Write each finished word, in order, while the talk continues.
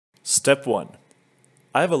Step 1.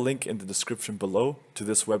 I have a link in the description below to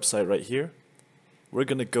this website right here. We're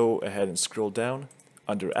going to go ahead and scroll down.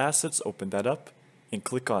 Under Assets, open that up and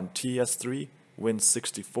click on TES3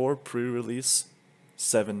 Win64 Pre-Release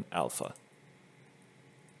 7 Alpha.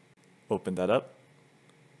 Open that up.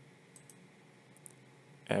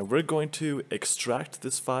 And we're going to extract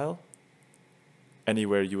this file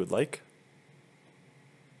anywhere you would like.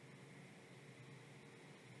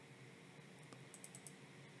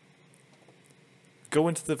 Go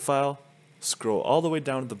into the file, scroll all the way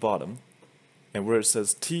down to the bottom, and where it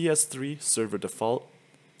says TES3 Server Default,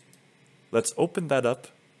 let's open that up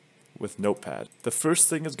with Notepad. The first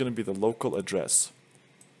thing is going to be the local address.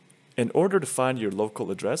 In order to find your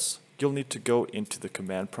local address, you'll need to go into the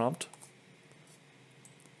command prompt,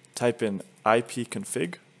 type in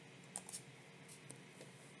ipconfig.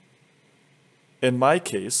 In my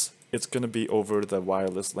case, it's going to be over the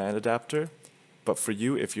wireless LAN adapter, but for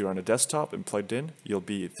you, if you're on a desktop and plugged in, you'll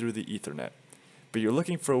be through the Ethernet. But you're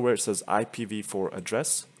looking for where it says IPv4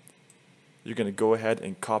 address. You're going to go ahead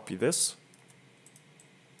and copy this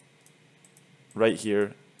right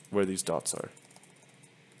here where these dots are.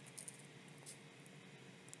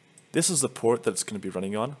 This is the port that it's going to be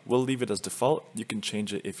running on. We'll leave it as default. You can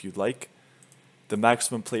change it if you'd like. The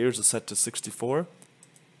maximum players is set to 64.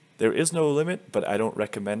 There is no limit, but I don't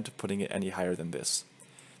recommend putting it any higher than this.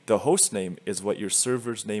 The host name is what your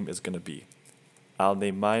server's name is going to be. I'll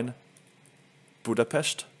name mine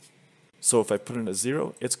Budapest. So if I put in a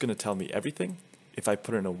 0, it's going to tell me everything. If I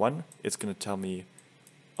put in a 1, it's going to tell me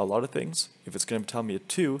a lot of things. If it's going to tell me a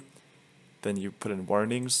 2, then you put in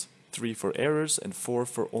warnings, 3 for errors, and 4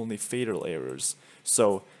 for only fatal errors.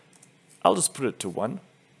 So I'll just put it to 1.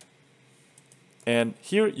 And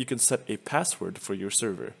here you can set a password for your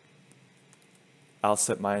server. I'll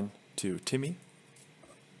set mine to Timmy.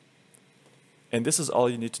 And this is all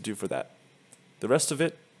you need to do for that. The rest of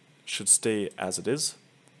it should stay as it is.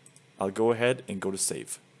 I'll go ahead and go to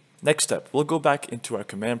save. Next step, we'll go back into our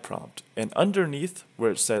command prompt, and underneath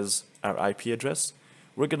where it says our IP address,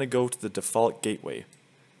 we're going to go to the default gateway.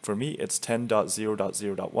 For me, it's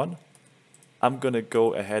 10.0.0.1. I'm going to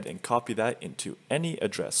go ahead and copy that into any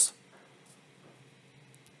address.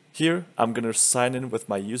 Here, I'm going to sign in with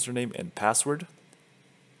my username and password.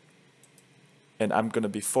 And I'm going to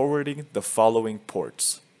be forwarding the following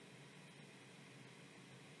ports.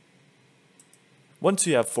 Once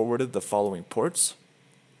you have forwarded the following ports,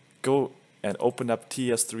 go and open up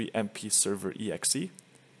tes3mp server exe.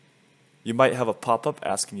 You might have a pop-up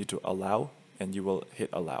asking you to allow, and you will hit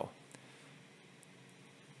allow.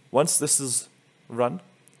 Once this is run,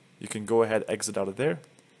 you can go ahead, exit out of there,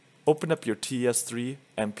 open up your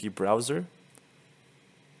tes3mp browser.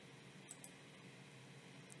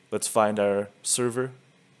 Let's find our server.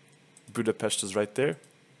 Budapest is right there.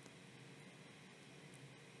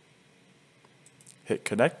 Hit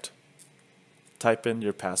connect. Type in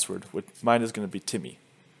your password, which mine is going to be Timmy.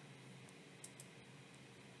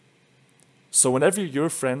 So whenever your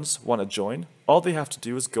friends want to join, all they have to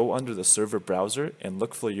do is go under the server browser and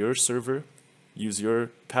look for your server, use your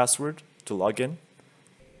password to log in,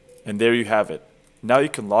 and there you have it. Now you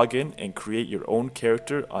can log in and create your own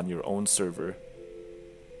character on your own server.